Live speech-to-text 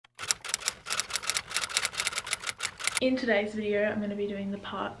In today's video, I'm going to be doing the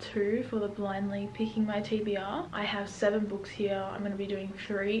part 2 for the blindly picking my TBR. I have 7 books here. I'm going to be doing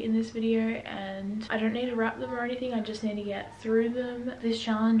 3 in this video, and I don't need to wrap them or anything. I just need to get through them. This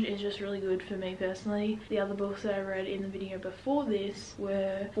challenge is just really good for me personally. The other books that I read in the video before this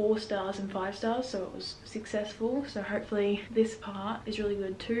were 4 stars and 5 stars, so it was successful. So hopefully this part is really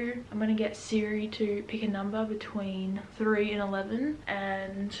good too. I'm going to get Siri to pick a number between 3 and 11,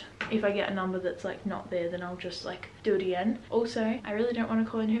 and if I get a number that's like not there, then I'll just like do it again. Also, I really don't want a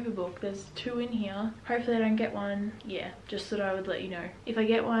Colin Hoover book. There's 2 in here. Hopefully I don't get one. Yeah, just thought I would let you know. If I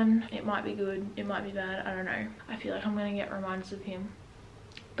get one, it might be good, it might be bad, I don't know. I feel like I'm gonna get reminders of him,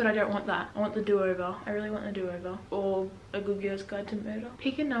 but I don't want that. I want the do-over. I really want the do-over, or A Good Girl's Guide to Murder.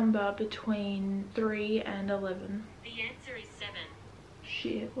 Pick a number between 3 and 11. The answer is 7.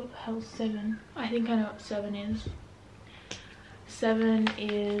 Shit, what the hell's 7? I think I know what 7 is. 7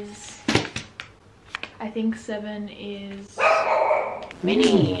 is... I think 7 is...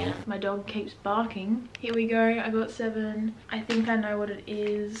 Minnie! My dog keeps barking. Here we go, I got 7. I think I know what it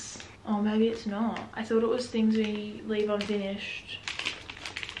is. Oh, maybe it's not. I thought it was things we leave unfinished.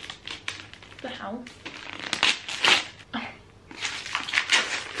 What the hell? Oh.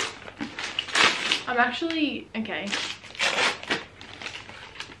 I'm actually... okay.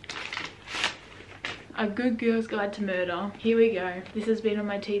 A Good Girl's Guide to Murder. Here we go. This has been on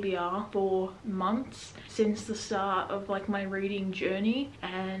my TBR for months, since the start of like my reading journey,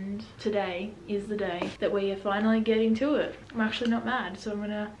 and today is the day that we are finally getting to it. I'm actually not mad, so I'm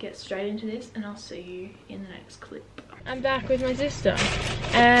gonna get straight into this and I'll see you in the next clip. I'm back with my sister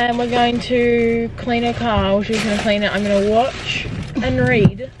and we're going to clean her car. Well, she's gonna clean it. I'm gonna watch and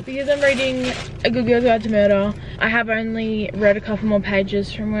read because I'm reading A Good Girl's Guide to Murder. I have only read a couple more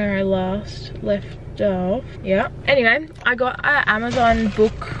pages from where I last left off. Yeah, anyway, I got an Amazon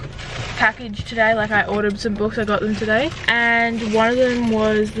book package today. Like, I ordered some books, I got them today, and one of them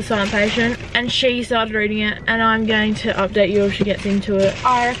was The Silent Patient, and she started reading it, and I'm going to update you if she gets into it.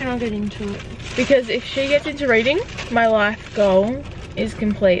 I reckon I'll get into it, because if she gets into reading, my life goal is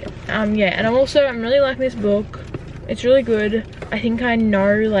complete. Yeah, and I'm really liking this book. It's really good. I think I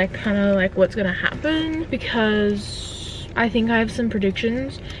know like kind of like what's gonna happen, because I think I have some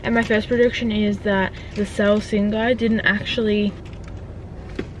predictions, and my first prediction is that the Cell Sin guy didn't actually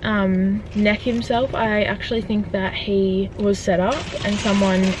neck himself. I actually think that he was set up and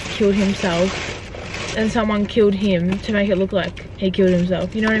someone killed himself, and someone killed him to make it look like he killed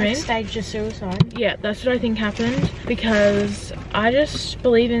himself, you know what I mean? Staged a suicide. Yeah, that's what I think happened, because I just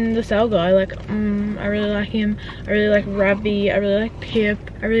believe in the Cell guy. Like, I really like him. I really like Ravi. I really like Pip.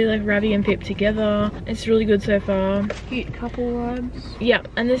 I really like Ravi and Pip together. It's really good so far. Cute couple vibes. Yeah,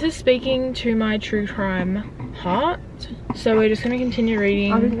 and this is speaking to my true crime heart. So we're just gonna continue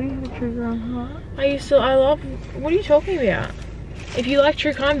reading. I didn't really have a true crime heart. I love, what are you talking about? If you like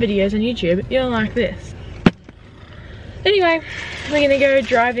true crime videos on YouTube, you'll like this. Anyway, we're gonna go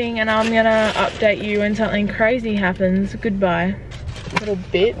driving and I'm gonna update you when something crazy happens. Goodbye, little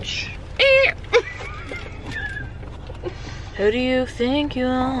bitch. Who do you think you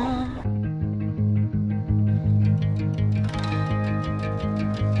are?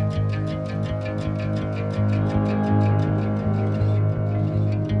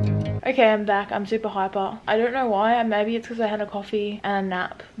 Okay, I'm back. I'm super hyper. I don't know why. Maybe it's because I had a coffee and a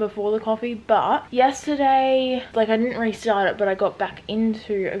nap before the coffee, but yesterday, like, I didn't restart it, but I got back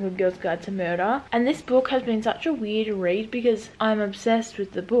into A Good Girl's Guide to Murder, and this book has been such a weird read because I'm obsessed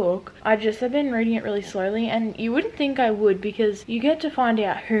with the book. I just have been reading it really slowly, and you wouldn't think I would, because you get to find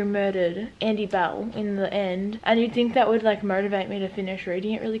out who murdered Andy Bell in the end, and you'd think that would like motivate me to finish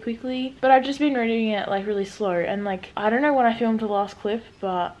reading it really quickly, but I've just been reading it like really slow, and like, I don't know when I filmed the last clip,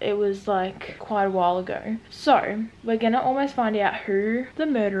 but it was like quite a while ago. So we're gonna almost find out who the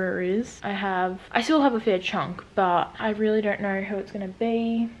murderer is. I still have a fair chunk, but I really don't know who it's gonna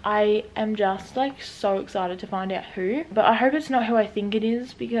be. I am just like so excited to find out who, but I hope it's not who I think it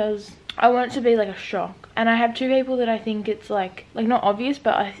is, because I want it to be like a shock. And I have 2 people that I think it's like not obvious,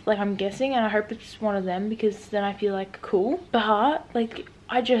 but I'm guessing, and I hope it's one of them, because then I feel like cool. But like,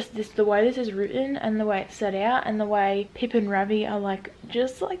 the way this is written and the way it's set out and the way Pip and Ravi are like,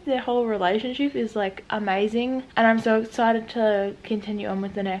 just like their whole relationship is like amazing, and I'm so excited to continue on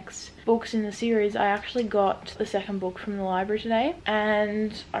with the next books in the series, I actually got the second book from the library today,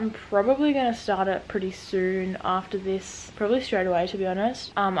 and I'm probably going to start it pretty soon after this, probably straight away to be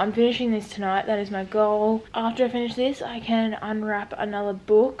honest. I'm finishing this tonight, that is my goal. After I finish this, I can unwrap another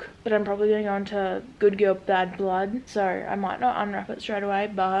book, but I'm probably going to go into Good Girl Bad Blood, so I might not unwrap it straight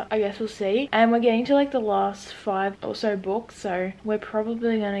away, but I guess we'll see. And we're getting to like the last 5 or so books, so we're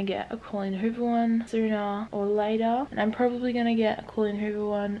probably going to get a Colleen Hoover one sooner or later, and I'm probably going to get a Colleen Hoover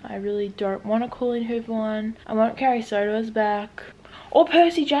one. I really don't want a Colleen Hoover one. I want Carrie Soda's back, or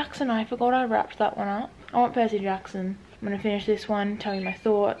Percy Jackson. I forgot I wrapped that one up. I want Percy Jackson. I'm going to finish this one, tell you my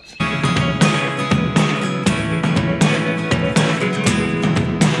thoughts.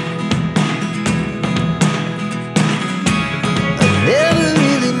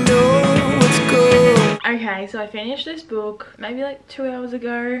 Okay, so I finished this book maybe like 2 hours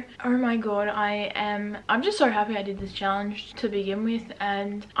ago. Oh my god, I'm just so happy I did this challenge to begin with,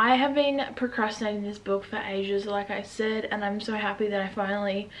 and I have been procrastinating this book for ages, like I said, and I'm so happy that I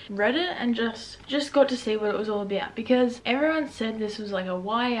finally read it and just got to see what it was all about, because everyone said this was like a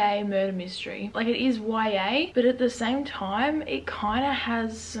YA murder mystery. Like, it is YA, but at the same time it kind of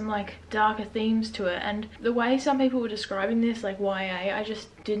has some like darker themes to it, and the way some people were describing this like YA, I just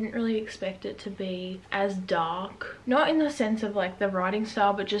didn't really expect it to be as dark. Not in the sense of like the writing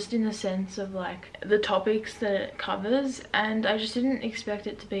style, but just in the sense of like the topics that it covers, and I just didn't expect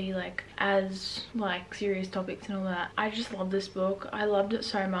it to be like as like serious topics and all that. I just love this book. I loved it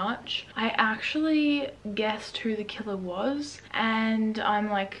so much. I actually guessed who the killer was, and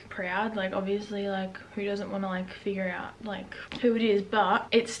I'm like proud. Like, obviously, like, who doesn't want to like figure out like who it is, but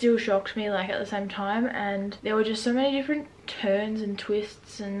it still shocked me like at the same time, and there were just so many different turns and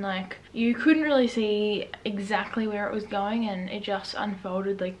twists, and like you couldn't really see exactly where it was going, and it just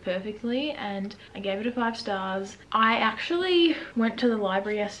unfolded like perfectly, and I gave it a 5 stars. I actually went to the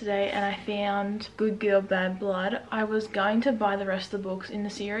library yesterday and I found Good Girl Bad Blood. I was going to buy the rest of the books in the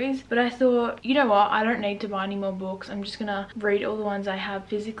series, but I thought, you know what, I don't need to buy any more books. I'm just gonna read all the ones I have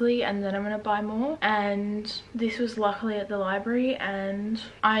physically, and then I'm gonna buy more. And this was luckily at the library, and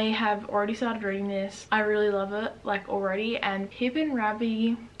I have already started reading this. I really love it like already, and Hip and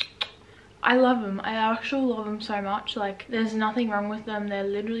Rabby, I love them. I actually love them so much. Like, there's nothing wrong with them. They're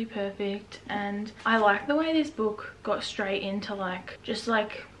literally perfect, and I like the way this book got straight into like just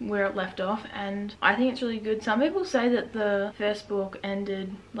like where it left off, and I think it's really good. Some people say that the first book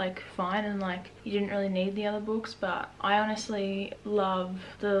ended like fine and like you didn't really need the other books, but I honestly love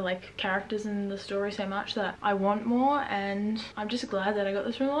the like characters and the story so much that I want more, and I'm just glad that I got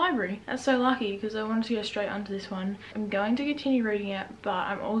this from the library. That's so lucky, because I wanted to go straight onto this one. I'm going to continue reading it, but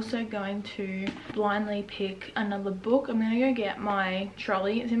I'm also going to blindly pick another book. I'm gonna go get my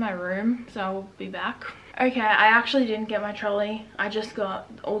trolley. It's in my room, so I'll be back. Okay, I actually didn't get my trolley. I just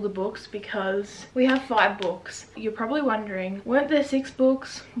got all the books because we have 5 books. You're probably wondering, weren't there 6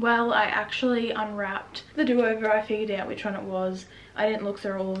 books? Well, I actually unwrapped the do-over. I figured out which one it was. I didn't look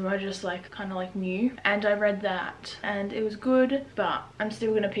through all of them, I just like kind of like knew, and I read that and it was good, but I'm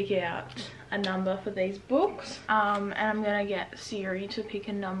still gonna pick out a number for these books, and I'm gonna get Siri to pick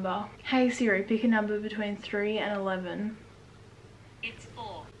a number. Hey Siri, pick a number between 3 and 11. It's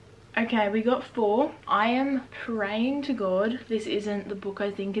 4. Okay, we got 4. I am praying to God this isn't the book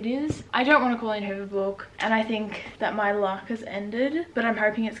I think it is. I don't want a Colleen Hoover book, and I think that my luck has ended, but I'm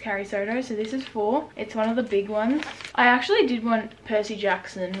hoping it's Carrie Soto, so this is 4. It's one of the big ones. I actually did want Percy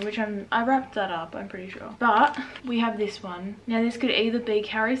Jackson, which I wrapped that up, I'm pretty sure. But we have this one. Now this could either be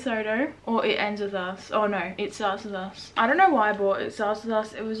Carrie Soto or It Ends With Us. Oh no, It Starts With Us. I don't know why I bought It Starts With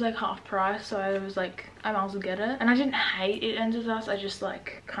Us. It was like half price, so I was like, I might as well get it. And I didn't hate It Ends With Us. I just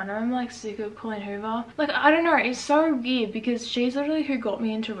like kind of am like sick of Colleen Hoover. Like, I don't know, it's so weird because she's literally who got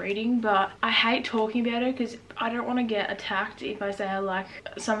me into reading, but I hate talking about her because I don't want to get attacked if I say I like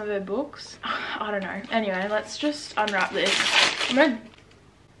some of her books. I don't know. Anyway, let's just unwrap this. I'm gonna...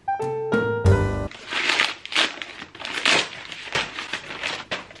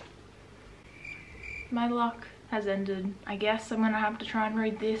 My luck has ended. I guess I'm gonna have to try and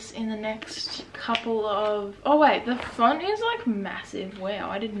read this in the next couple of... Oh wait, the font is like massive. Wow,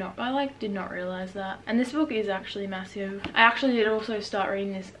 I did not realize that. And this book is actually massive. I actually did also start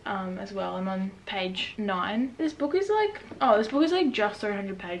reading this as well. I'm on page 9. This book is like, oh, this book is like just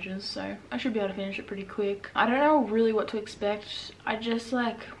 300 pages, so I should be able to finish it pretty quick. I don't know really what to expect. I just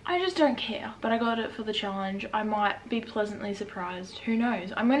don't care, but I got it for the challenge. I might be pleasantly surprised, who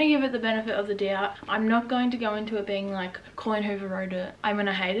knows. I'm gonna give it the benefit of the doubt. I'm not going to go into it being like Colleen Hoover wrote it, I'm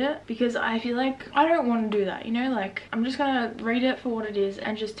gonna hate it, because I feel like I don't want to do that, you know. Like, I'm just gonna read it for what it is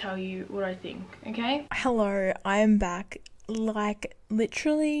and just tell you what I think. Okay, Hello, I am back. like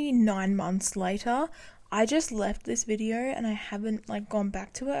literally 9 months later. I just left this video and I haven't like gone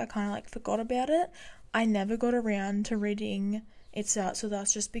back to it. I kind of like forgot about it. I never got around to reading It Starts With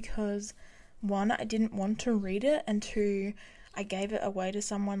Us just because, one, I didn't want to read it, and two, I gave it away to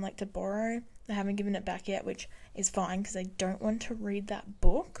someone like to borrow. I haven't given it back yet, which is fine because I don't want to read that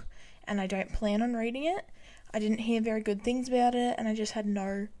book and I don't plan on reading it. I didn't hear very good things about it and I just had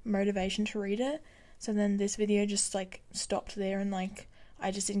no motivation to read it. So then this video just like stopped there and like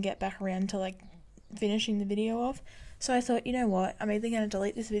I just didn't get back around to like finishing the video off. So I thought, you know what, I'm either going to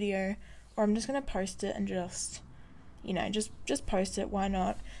delete this video or I'm just going to post it and just, you know, just post it, why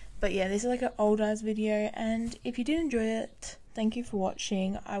not? But yeah, this is like an old ass video, and if you did enjoy it, thank you for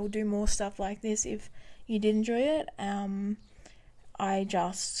watching. I will do more stuff like this if you did enjoy it. I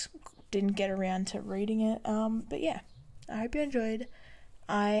just didn't get around to reading it, but yeah, I hope you enjoyed.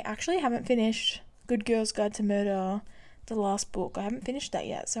 I actually haven't finished Good Girl's Guide to Murder, the last book. I haven't finished that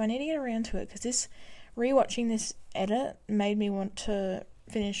yet, so I need to get around to it because this rewatching this edit made me want to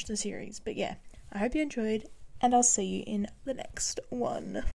finish the series. But yeah, I hope you enjoyed, and I'll see you in the next one.